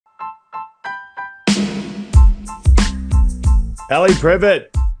Alli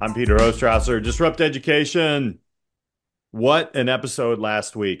Privitt. I'm Peter Hostrawser. Disrupt Education. What an episode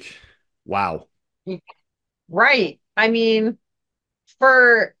last week. Wow. Right. I mean,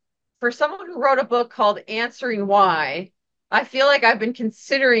 for someone who wrote a book called Answering Why, I feel like I've been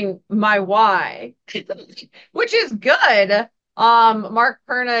considering my why, which is good. Mark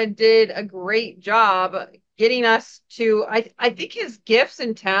Perna did a great job getting us to I think his gifts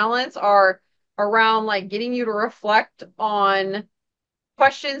and talents are around like getting you to reflect on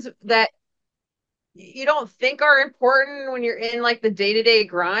questions that you don't think are important when you're in like the day-to-day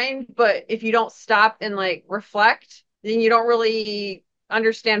grind, but if you don't stop and like reflect, then you don't really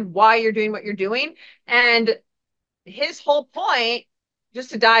understand why you're doing what you're doing. And his whole point,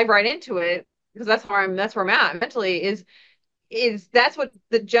 just to dive right into it, because that's where I'm at mentally, is that's what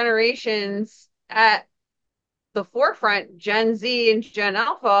the generations at the forefront, Gen Z and Gen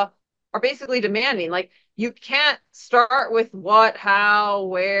Alpha, are basically demanding. Like, you can't start with what, how,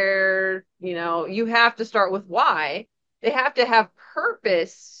 where, you have to start with why. They have to have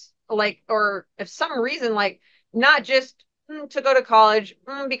purpose, like, or if some reason, like, not just to go to college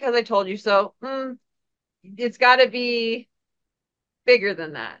because I told you so. It's got to be bigger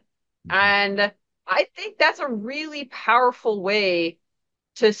than that. And I think that's a really powerful way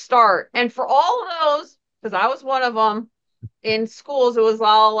to start. And for all of those, because I was one of them, in schools, it was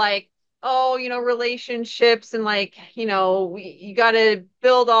all like, oh, relationships and like, you got to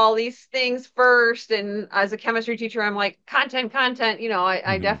build all these things first. And as a chemistry teacher, I'm like, content, I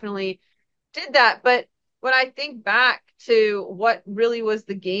Mhm. definitely did that. But when I think back to what really was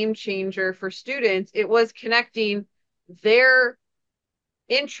the game changer for students, it was connecting their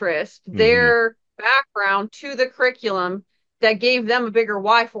interest, Mhm. their background to the curriculum that gave them a bigger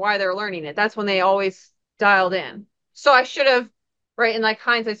why for why they're learning it. That's when they always dialed in. So I should have, right, in like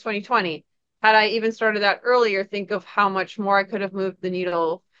hindsight's 2020, had I even started that earlier, think of how much more I could have moved the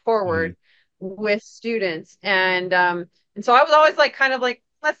needle Mhm. forward with students. And so I was always like kind of like,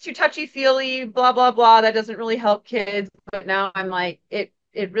 that's too touchy feely, blah, blah, blah. That doesn't really help kids. But now I'm like, it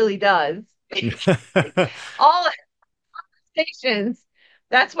really does. All stations,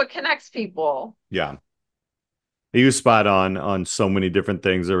 that's what connects people. Yeah. He was spot on so many different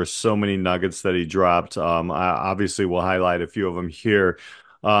things. There were so many nuggets that he dropped. I obviously will highlight a few of them here,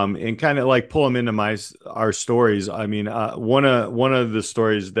 and kind of like pull them into our stories. I mean, one of the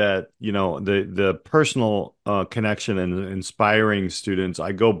stories that the personal connection and inspiring students.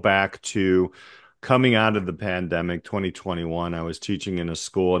 I go back to coming out of the pandemic, 2021. I was teaching in a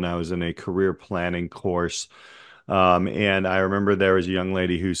school and I was in a career planning course. And I remember there was a young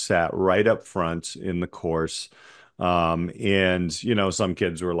lady who sat right up front in the course. And some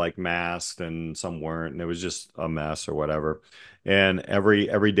kids were like masked and some weren't, and it was just a mess or whatever. And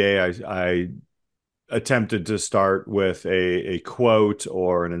every day I attempted to start with a quote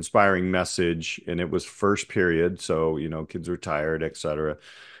or an inspiring message, and it was first period, so kids were tired, etc.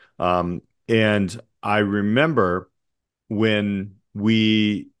 And I remember when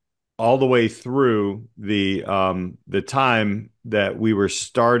we all the way through the time that we were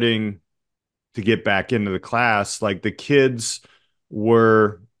starting to get back into the class, like the kids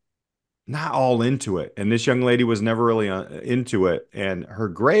were not all into it. And this young lady was never really into it. And her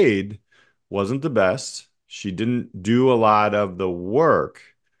grade wasn't the best. She didn't do a lot of the work.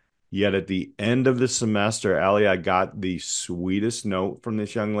 Yet at the end of the semester, Allie, I got the sweetest note from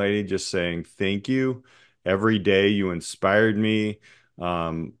this young lady just saying, thank you. Every day you inspired me.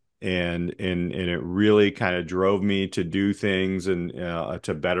 And it really kind of drove me to do things and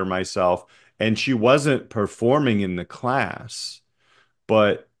to better myself. And she wasn't performing in the class,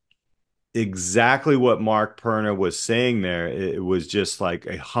 but exactly what Mark Perna was saying there. It was just like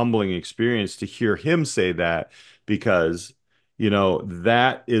a humbling experience to hear him say that because,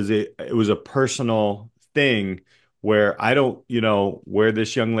 it was a personal thing where I don't, where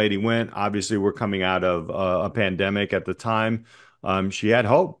this young lady went. Obviously, we're coming out of a pandemic at the time. She had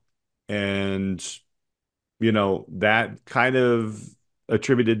hope. And, that kind of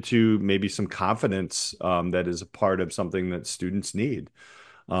attributed to maybe some confidence that is a part of something that students need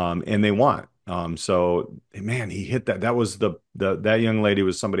and they want. So man, he hit that. That was that young lady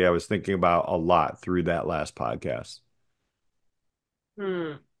was somebody I was thinking about a lot through that last podcast.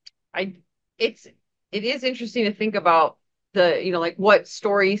 Hmm. I it's it is interesting to think about like what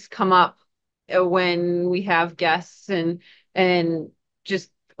stories come up when we have guests and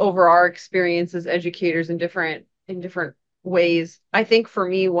just over our experience as educators in different ways. I think for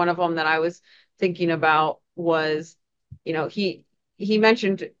me, one of them that I was thinking about was, he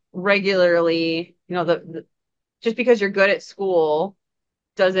mentioned regularly, just because you're good at school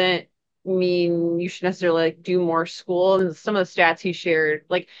doesn't mean you should necessarily like do more school. And some of the stats he shared,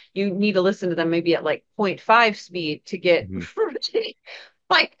 like you need to listen to them maybe at like 0.5 speed to get Hmm.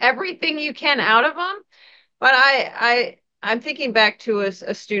 like everything you can out of them. But I'm thinking back to a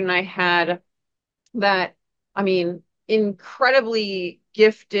student I had that, I mean, incredibly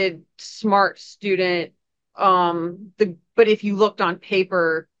gifted, smart student. But if you looked on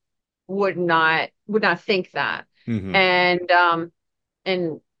paper, would not think that. Hmm. And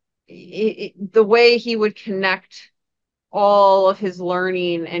and the way he would connect all of his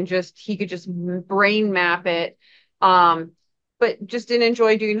learning and just he could just brain map it. Um, but just didn't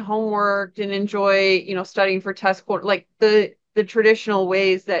enjoy doing homework, didn't enjoy, studying for test quarter, like the traditional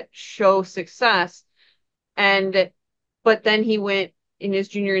ways that show success. And but then he went in his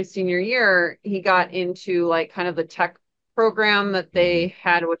junior and senior year, he got into like kind of the tech program that Hmm. they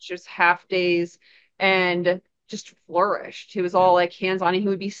had, which was half days, and just flourished. He was Yeah. all like hands on, and he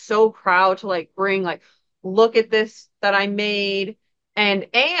would be so proud to like bring like, look at this that I made, and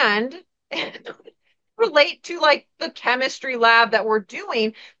relate to like the chemistry lab that we're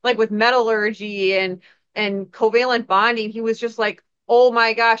doing, like with metallurgy and covalent bonding. He was just like, oh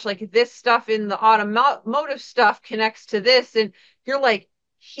my gosh, like this stuff in the automotive stuff connects to this. And you're like,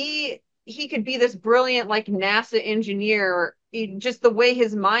 he could be this brilliant like NASA engineer, just the way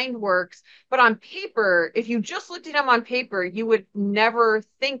his mind works. But on paper, if you just looked at him on paper, you would never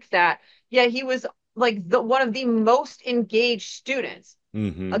think that. Yeah, he was like the one of the most engaged students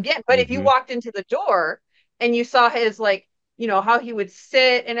Hmm. again. But if you Hmm. walked into the door and you saw his like, how he would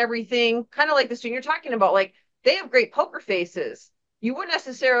sit and everything, kind of like the student you're talking about, like they have great poker faces. You wouldn't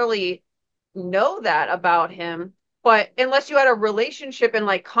necessarily know that about him, but unless you had a relationship and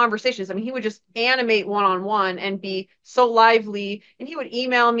like conversations, I mean, he would just animate one on one and be so lively. And he would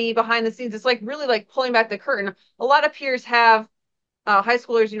email me behind the scenes. It's like really like pulling back the curtain. A lot of peers have high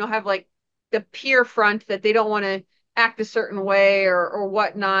schoolers, have like the peer front that they don't want to act a certain way or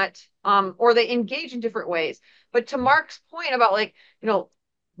whatnot, or they engage in different ways. But to Mark's point about like,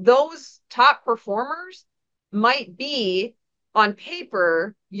 those top performers might be on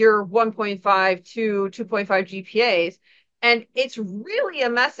paper your 1.5 to 2.5 GPAs. And it's really a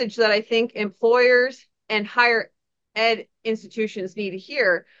message that I think employers and higher ed institutions need to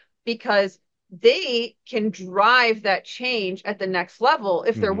hear because they can drive that change at the next level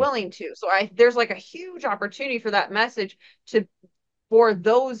if they're Hmm. willing to. So there's like a huge opportunity for that message to for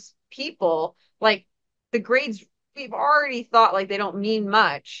those people. Like the grades, we've already thought like they don't mean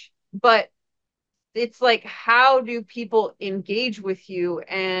much, but it's like how do people engage with you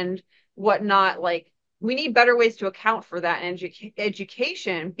and whatnot. Like we need better ways to account for that in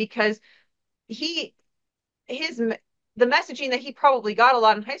education because he his the messaging that he probably got a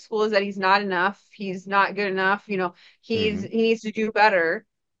lot in high school is that he's not enough, he's not good enough, Hmm. he needs to do better.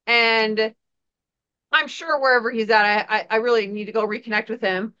 And I'm sure wherever he's at, I really need to go reconnect with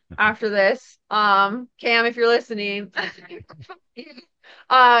him after this. Cam, if you're listening,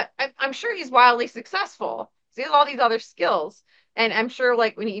 I'm sure he's wildly successful. He has all these other skills, and I'm sure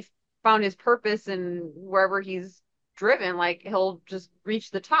like when he found his purpose and wherever he's driven, like he'll just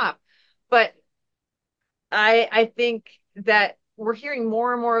reach the top. But I think that we're hearing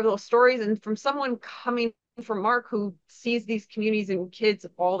more and more of those stories, and from someone coming from Mark who sees these communities and kids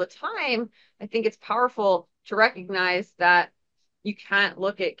all the time, I think it's powerful to recognize that you can't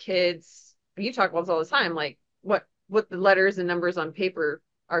look at kids. You talk about this all the time, like what the letters and numbers on paper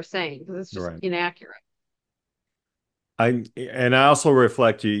are saying, because it's just Right. inaccurate. I also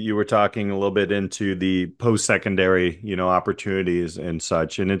reflect you were talking a little bit into the post-secondary, opportunities and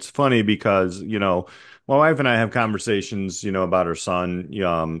such. And it's funny because, my wife and I have conversations, about her son,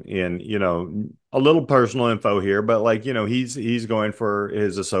 and, a little personal info here, but like, he's going for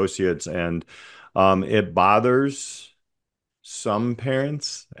his associates and it bothers some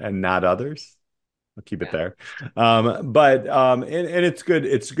parents and not others. I'll keep it Yeah. there. But and it's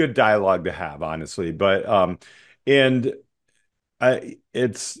good dialogue to have, honestly. But and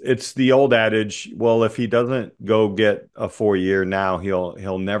it's the old adage, well, if he doesn't go get a 4 year now,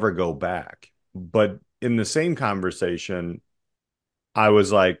 he'll never go back. But in the same conversation, I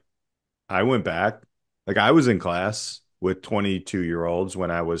was like, I went back. Like I was in class with 22-year-olds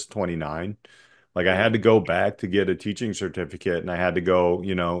when I was 29. Like I Mm-hmm. had to go back to get a teaching certificate and I had to go,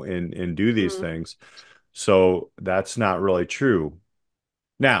 and do these Mm-hmm. things. So that's not really true.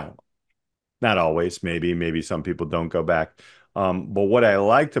 Now, not always, maybe some people don't go back. But what I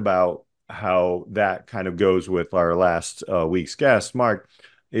liked about how that kind of goes with our last week's guest, Mark,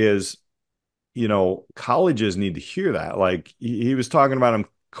 is, colleges need to hear that. Like he was talking about him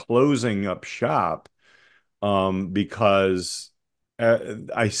closing up shop because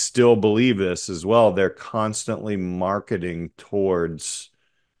I still believe this as well. They're constantly marketing towards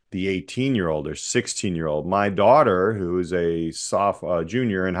the 18-year-old or 16-year-old. My daughter, who is a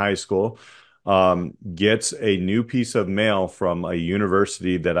junior in high school, gets a new piece of mail from a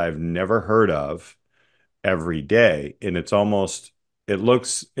university that I've never heard of every day. And it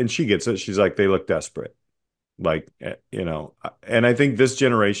looks, and she gets it. She's like, they look desperate. Like, and I think this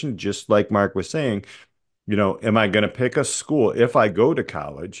generation, just like Mark was saying, am I going to pick a school if I go to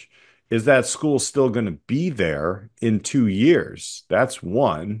college? Is that school still going to be there in 2 years? That's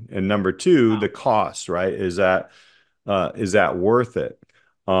one. And number two, the cost, right? Is that worth it?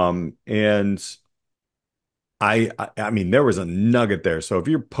 And I mean, there was a nugget there. So if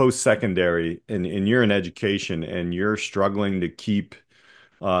you're post-secondary and you're in education and you're struggling to keep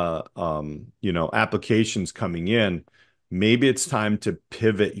applications coming in, maybe it's time to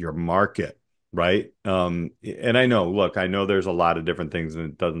pivot your market, right? And I know there's a lot of different things and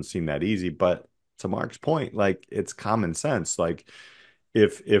it doesn't seem that easy, but to Mark's point, like it's common sense. Like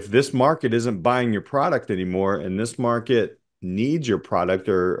if this market isn't buying your product anymore and this market needs your product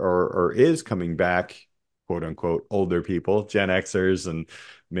or is coming back, quote unquote, older people, Gen Xers and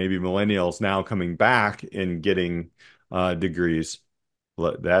maybe millennials now coming back and getting degrees.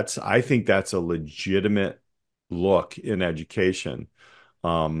 I think that's a legitimate look in education.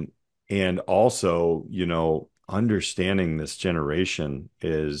 Um, and also, understanding this generation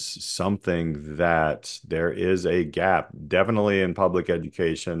is something that there is a gap, definitely in public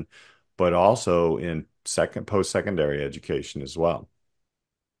education, but also in post-secondary education as well.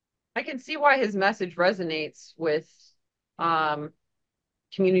 I can see why his message resonates with um,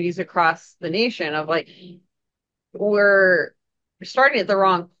 communities across the nation of like, we're starting at the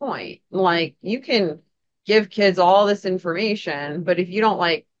wrong point. Like, you can give kids all this information, but if you don't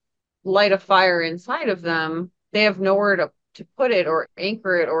like light a fire inside of them, they have nowhere to put it or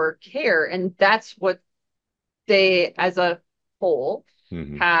anchor it or care. And that's what they, as a whole,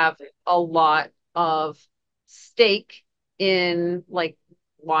 Hmm. have a lot of stake in, like,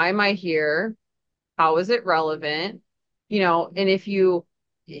 why am I here? How is it relevant? And if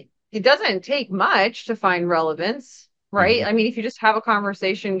it doesn't take much to find relevance, right? Hmm. I mean, if you just have a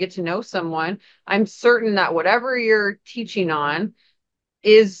conversation, get to know someone, I'm certain that whatever you're teaching on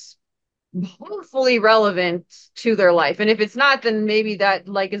is hopefully relevant to their life. And if it's not, then maybe that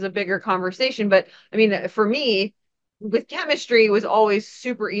like is a bigger conversation. But I mean, for me, with chemistry, it was always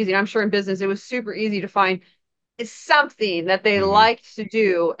super easy. And I'm sure in business, it was super easy to find something that they Hmm. liked to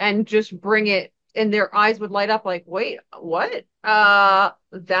do and just bring it, and their eyes would light up like, wait, what?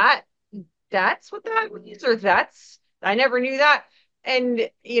 That's what that means, or that's, I never knew that. And,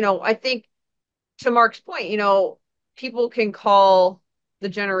 I think to Mark's point, people can call the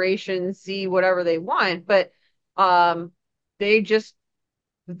Generation Z whatever they want, but um, they just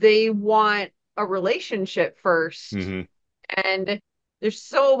they want a relationship first, Hmm. and there's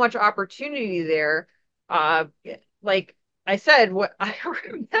so much opportunity there. Uh, like I said, what I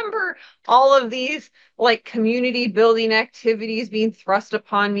remember all of these like community building activities being thrust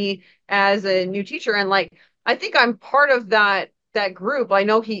upon me as a new teacher, and like I think I'm part of that group. I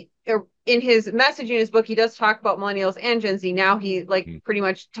know he in his messaging in his book he does talk about millennials and Gen Z. Now he like pretty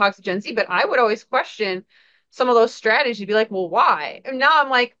much talks to Gen Z, but I would always question some of those strategies, be like, well, why? And now I'm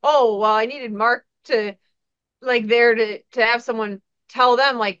like, oh, well, I needed Mark to like there to have someone tell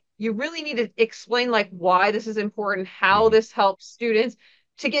them like you really need to explain like why this is important, how Hmm. this helps students,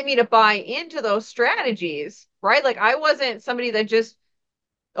 to get me to buy into those strategies, right? Like I wasn't somebody that just,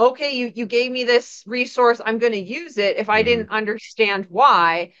 okay, you gave me this resource, I'm going to use it if I Hmm. didn't understand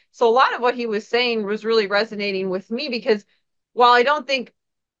why. So a lot of what he was saying was really resonating with me because while I don't think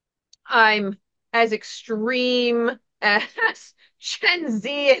I'm as extreme as Gen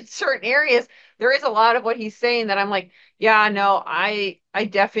Z in certain areas, there is a lot of what he's saying that I'm like, yeah, no, I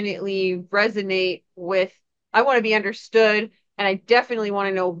definitely resonate with. I want to be understood, and I definitely want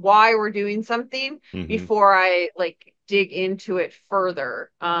to know why we're doing something Hmm. before I like dig into it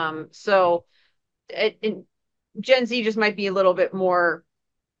further. So and Gen Z just might be a little bit more,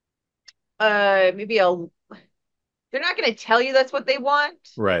 maybe they're not going to tell you that's what they want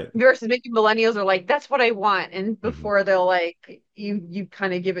Right. versus maybe millennials are like that's what I want, and Hmm. before they'll like you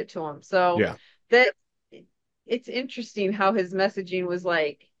kind of give it to them. So Yeah. that it's interesting how his messaging was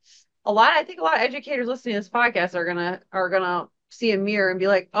like a lot. I think a lot of educators listening to this podcast are gonna see a mirror and be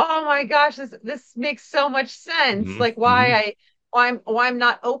like, oh my gosh, this makes so much sense, Hmm. like Hmm. why I'm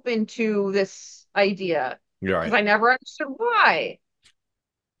not open to this idea You're because right. I never understood why.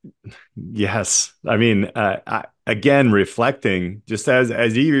 Yes. I mean, again, reflecting just as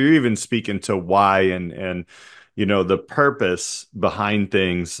you're even speaking to why and the purpose behind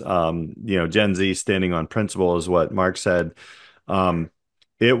things. Gen Z standing on principle is what Mark said. Um,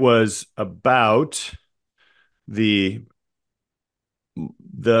 it was about the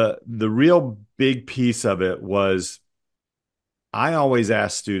the real big piece of it was I always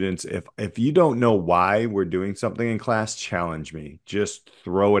ask students if you don't know why we're doing something in class, challenge me. Just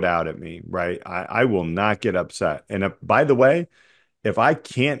throw it out at me, right? I will not get upset. And by the way, if I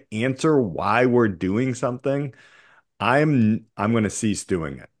can't answer why we're doing something, I'm going to cease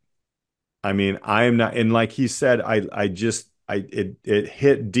doing it. I mean, I am not, and like he said, it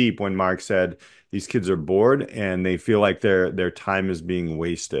hit deep when Mark said these kids are bored and they feel like their time is being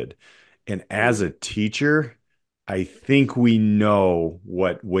wasted. And as a teacher, I think we know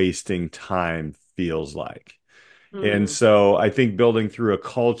what wasting time feels like. And Mm-hmm. so I think building through a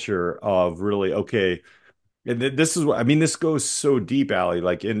culture of really, okay, and this is what I mean. This goes so deep, Alli,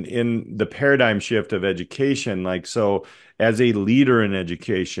 like in the paradigm shift of education. Like, so as a leader in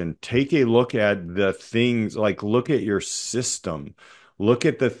education, take a look at the things, like look at your system, look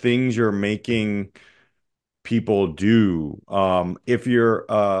at the things you're making people do. If you're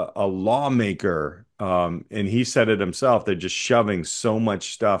a lawmaker, and he said it himself, they're just shoving so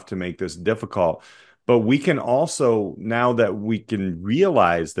much stuff to make this difficult. But we can also, now that we can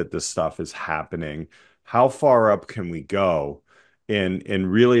realize that this stuff is happening, how far up can we go and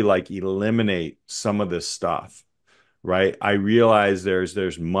really like eliminate some of this stuff? Right. I realize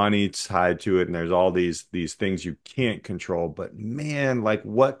there's money tied to it and there's all these things you can't control, but man, like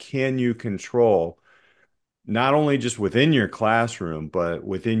what can you control? Not only just within your classroom, but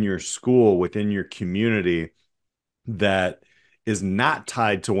within your school, within your community that is not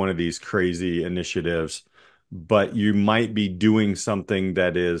tied to one of these crazy initiatives, but you might be doing something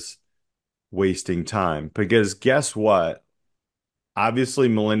that is wasting time. Because guess what? Obviously,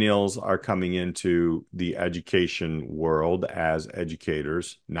 millennials are coming into the education world as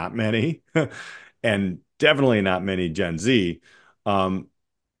educators, not many, and definitely not many Gen Z. Um,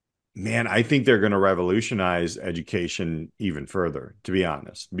 Man, I think they're going to revolutionize education even further, to be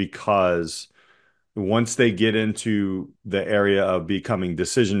honest, because once they get into the area of becoming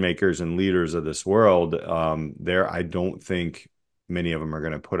decision makers and leaders of this world, I don't think many of them are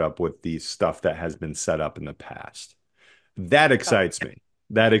going to put up with the stuff that has been set up in the past. That Oh, excites me.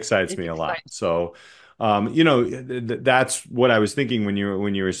 That excites it's me a lot. exciting. So, that's what I was thinking when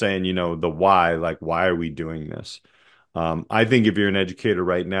you were saying, the why, like why are we doing this? I think if you're an educator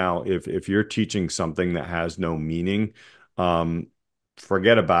right now, if you're teaching something that has no meaning, um,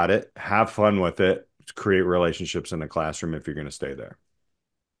 forget about it. Have fun with it. Create relationships in the classroom if you're going to stay there.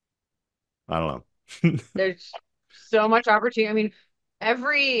 I don't know. There's so much opportunity. I mean,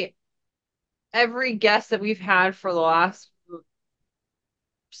 every every guest that we've had for the last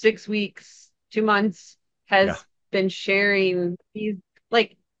 6 weeks, 2 months Yeah. has been sharing these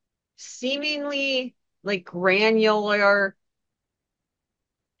like seemingly like granular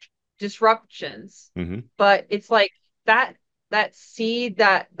disruptions. Hmm. But it's like that that seed,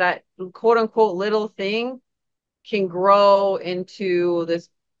 that quote unquote little thing can grow into this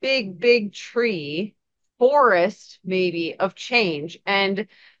big tree, forest maybe of change. And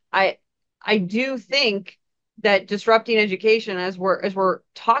I I do think that disrupting education, as we're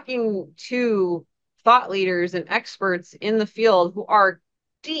talking to thought leaders and experts in the field who are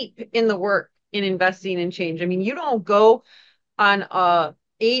deep in the work in investing in change. I mean, you don't go on a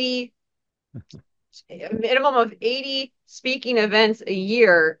 80 a minimum of 80 speaking events a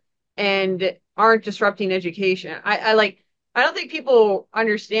year and aren't disrupting education. I don't think people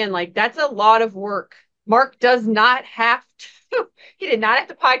understand like that's a lot of work. Mark does not have to he did not have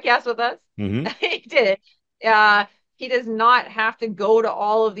to podcast with us. Hmm. He did. Uh he does not have to go to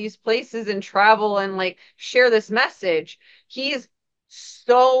all of these places and travel and like share this message. He's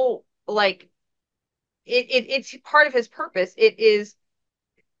so like it's part of his purpose. It is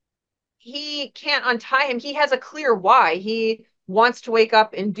he can't untie him. He has a clear why. He wants to wake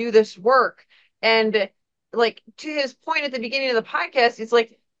up and do this work. And like to his point at the beginning of the podcast, it's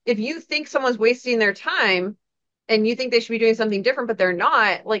like if you think someone's wasting their time and you think they should be doing something different, but they're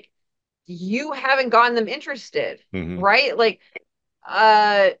not, like you haven't gotten them interested, Hmm. right? Like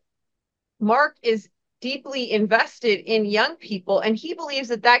uh Mark is deeply invested in young people, and he believes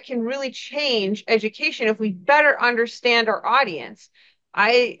that that can really change education if we better understand our audience.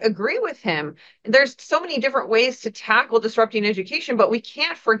 I agree with him. There's so many different ways to tackle disrupting education, but we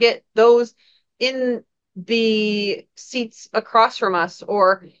can't forget those in the seats across from us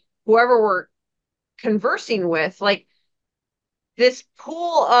or whoever we're conversing with. Like this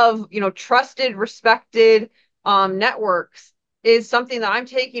pool of, trusted, respected networks is something that I'm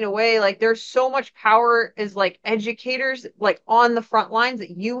taking away. Like there's so much power as like educators, like on the front lines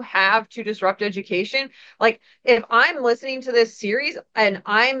that you have to disrupt education. Like if I'm listening to this series and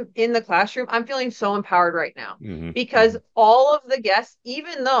I'm in the classroom, I'm feeling so empowered right now Hmm. because Hmm. all of the guests,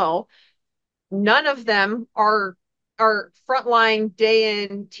 even though none of them are frontline day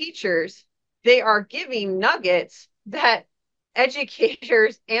in teachers, they are giving nuggets that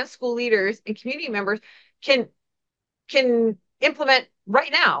educators and school leaders and community members can implement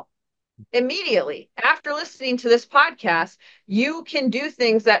right now, immediately. After listening to this podcast, you can do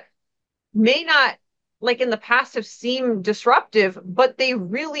things that may not, like in the past, have seemed disruptive, but they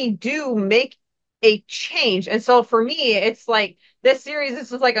really do make a change. And so for me, it's like this series,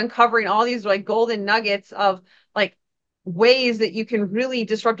 this is like uncovering all these like golden nuggets of like ways that you can really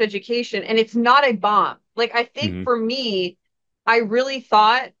disrupt education. And it's not a bomb. Like I think Hmm. for me, I really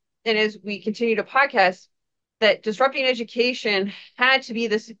thought, and as we continue to podcast, that disrupting education had to be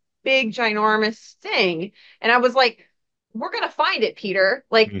this big, ginormous thing. And I was like, we're gonna find it, Peter.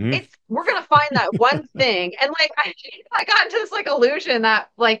 Like Hmm. it's we're gonna find that one thing. And like I got into this like illusion that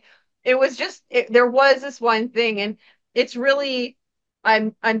like it was just there was this one thing, and it's really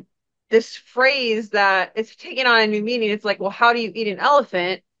I'm this phrase that it's taking on a new meaning. It's like, well, how do you eat an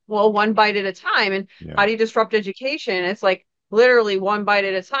elephant? Well, one bite at a time. And Yeah. how do you disrupt education? It's like literally one bite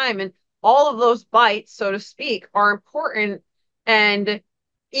at a time. And all of those bites, so to speak, are important. And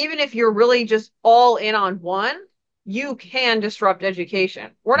even if you're really just all in on one, you can disrupt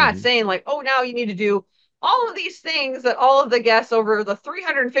education. We're not Hmm. saying like, oh, now you need to do all of these things that all of the guests over the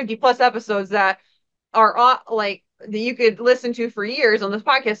 350 plus episodes that are like that you could listen to for years on this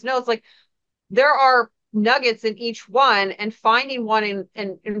podcast. No, it's like there are nuggets in each one, and finding one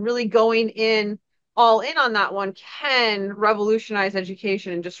and really going in all in on that one can revolutionize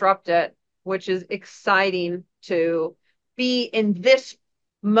education and disrupt it, which is exciting to be in this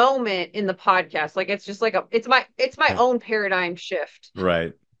moment in the podcast. Like it's just like it's my own paradigm shift.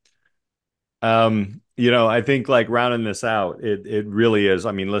 Right. I think like rounding this out, it really is.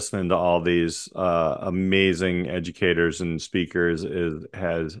 I mean, listening to all these amazing educators and speakers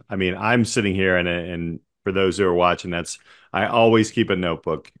I mean, I'm sitting here and for those who are watching, I always keep a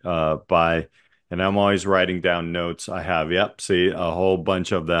notebook and I'm always writing down notes. I have, yep, see a whole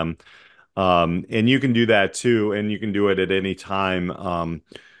bunch of them. And you can do that too, and you can do it at any time.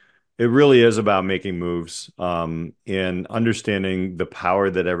 It really is about making moves, and understanding the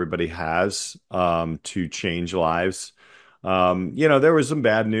power that everybody has, to change lives. There was some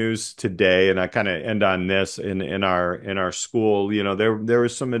bad news today, and I kind of end on this in our school. There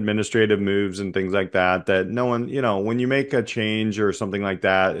was some administrative moves and things like that no one, when you make a change or something like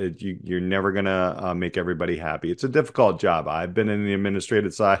that, you're never gonna make everybody happy. It's a difficult job. I've been in the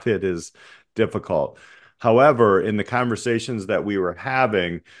administrative side. It is difficult. However, in the conversations that we were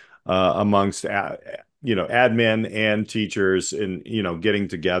having, amongst admin and teachers and getting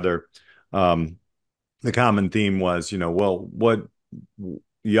together, um, the common theme was, well, what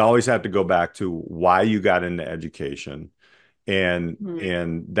you always have to go back to why you got into education, and Hmm.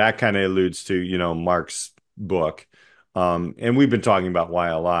 and that kind of alludes to Mark's book, and we've been talking about why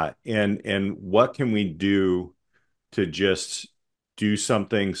a lot, and what can we do to just do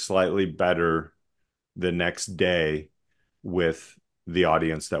something slightly better the next day with the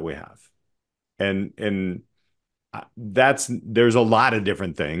audience that we have. And there's a lot of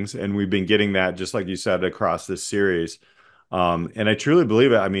different things, and we've been getting that, just like you said, across this series. And I truly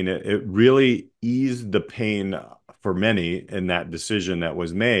believe it. I mean, it really eased the pain for many in that decision that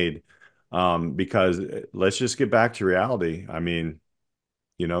was made, because let's just get back to reality. I mean,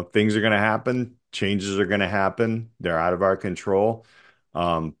 things are going to happen, changes are going to happen. They're out of our control.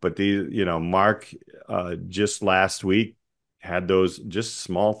 But Mark, just last week had those just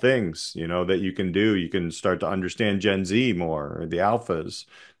small things, that you can do. You can start to understand Gen Z more, or the alphas,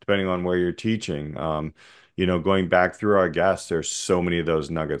 depending on where you're teaching. Going back through our guests, there's so many of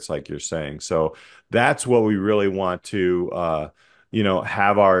those nuggets, like you're saying. So that's what we really want to,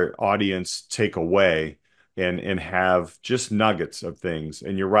 have our audience take away, and have just nuggets of things.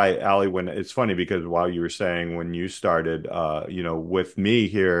 And you're right, Alli, when it's funny because while you were saying when you started, with me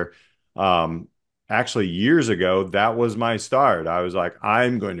here, um, actually years ago, that was my start. I was like,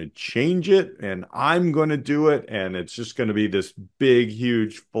 I'm going to change it and I'm going to do it. And it's just going to be this big,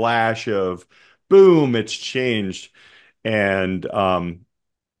 huge flash of boom, it's changed. And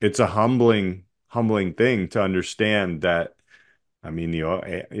it's a humbling thing to understand that. I mean,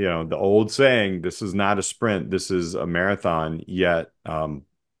 the old saying, this is not a sprint, this is a marathon. Yet,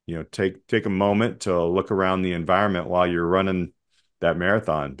 take a moment to look around the environment while you're running that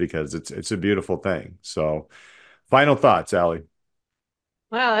marathon, because it's a beautiful thing. So, final thoughts, Alli.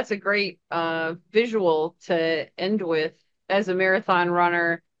 Wow, that's a great visual to end with as a marathon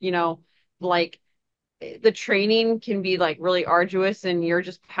runner, like the training can be like really arduous and you're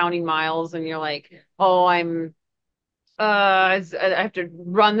just pounding miles and you're like, oh, I have to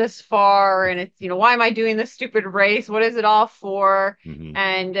run this far and it's, why am I doing this stupid race? What is it all for? Hmm.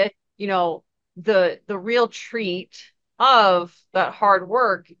 And you know, the real treat of that hard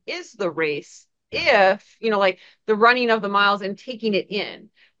work is the race. Yeah. If, like the running of the miles and taking it in,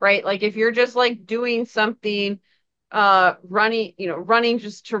 right? Like if you're just like doing something running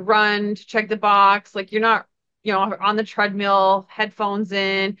just to run, to check the box, like you're not, on the treadmill, headphones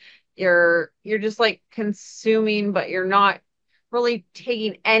in, you're just like consuming, but you're not really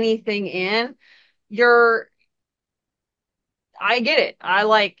taking anything in. You're I get it.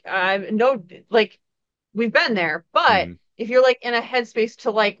 I know like we've been there, but Hmm. if you're like in a headspace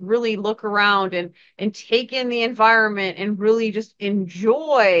to like really look around and take in the environment and really just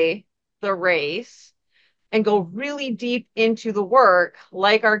enjoy the race and go really deep into the work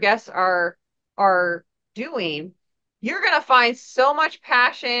like our guests are doing, you're going to find so much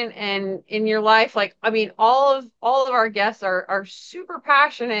passion and in your life. Like, I mean, all of our guests are super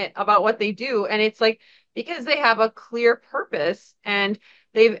passionate about what they do, and it's like because they have a clear purpose and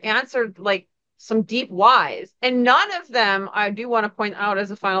they've answered like some deep whys, and none of them, I do want to point out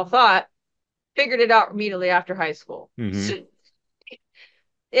as a final thought, figured it out immediately after high school. Hmm. So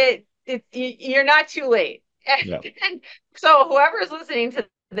you're not too late. Yeah. And so whoever's listening to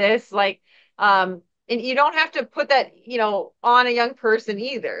this, like, and you don't have to put that, on a young person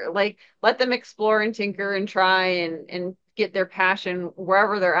either. Like, let them explore and tinker and try and get their passion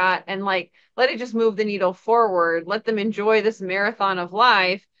wherever they're at, and like let it just move the needle forward. Let them enjoy this marathon of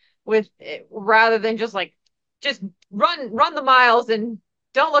life with rather than just run the miles and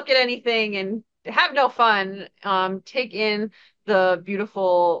don't look at anything and have no fun. Take in the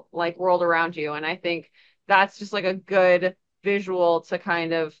beautiful like world around you. And I think that's just like a good visual to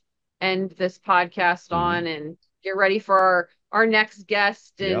kind of end this podcast Hmm. on and get ready for our next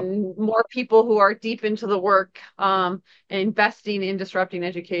guest Yep. and more people who are deep into the work and investing in disrupting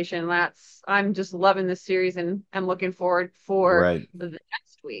education. I'm just loving this series and I'm looking forward for Right. the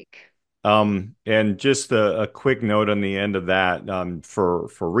next week. And just a quick note on the end of that, for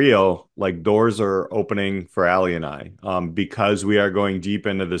real, like doors are opening for Allie and I, because we are going deep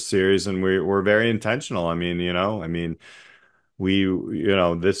into the series and we're very intentional. I mean,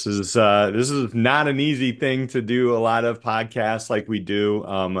 this is not an easy thing to do a lot of podcasts like we do.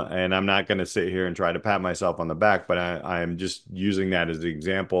 And I'm not going to sit here and try to pat myself on the back, but I am just using that as an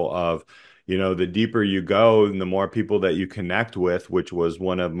example of, the deeper you go and the more people that you connect with, which was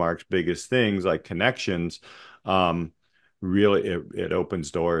one of Mark's biggest things, like connections, um, really it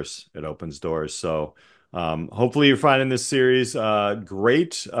opens doors. It opens doors. So, hopefully you're finding this series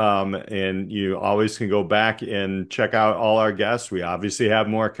great. And you always can go back and check out all our guests. We obviously have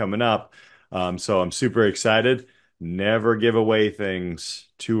more coming up. So I'm super excited. Never give away things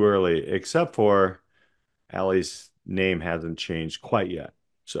too early, except for Allie's name hasn't changed quite yet.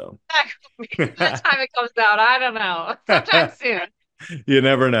 So By the time it comes out, I don't know. Sometime soon. you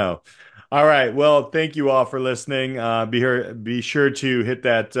never know. All right. Well, thank you all for listening. Be sure to hit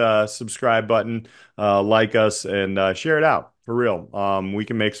that subscribe button, like us, and share it out for real. We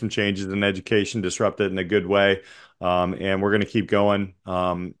can make some changes in education, disrupt it in a good way, and we're going to keep going.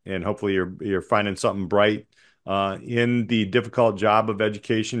 And hopefully, you're finding something bright in the difficult job of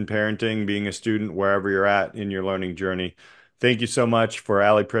education, parenting, being a student, wherever you're at in your learning journey. Thank you so much. For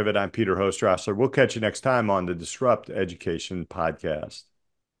Alli Privitt, I'm Peter Hostrawser. We'll catch you next time on the Disrupt Education podcast.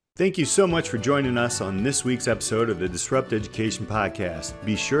 Thank you so much for joining us on this week's episode of the Disrupt Education podcast.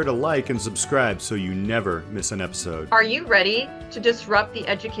 Be sure to like and subscribe so you never miss an episode. Are you ready to disrupt the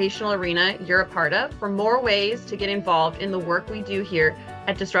educational arena you're a part of? For more ways to get involved in the work we do here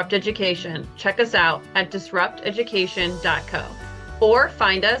at Disrupt Education, check us out at disrupteducation.co or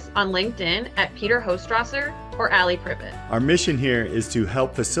find us on LinkedIn at Peter Hostrawser or Alli Privitt. Our mission here is to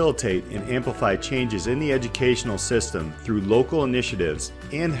help facilitate and amplify changes in the educational system through local initiatives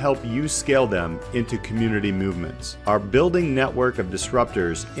and help you scale them into community movements. Our building network of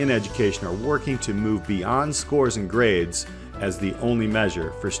disruptors in education are working to move beyond scores and grades as the only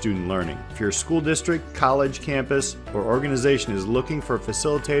measure for student learning. If your school district, college, campus, or organization is looking for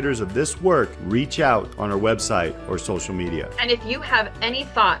facilitators of this work, reach out on our website or social media. And if you have any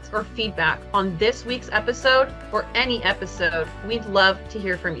thoughts or feedback on this week's episode or any episode, we'd love to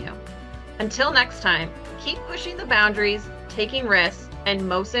hear from you. Until next time, keep pushing the boundaries, taking risks, and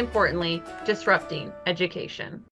most importantly, disrupting education.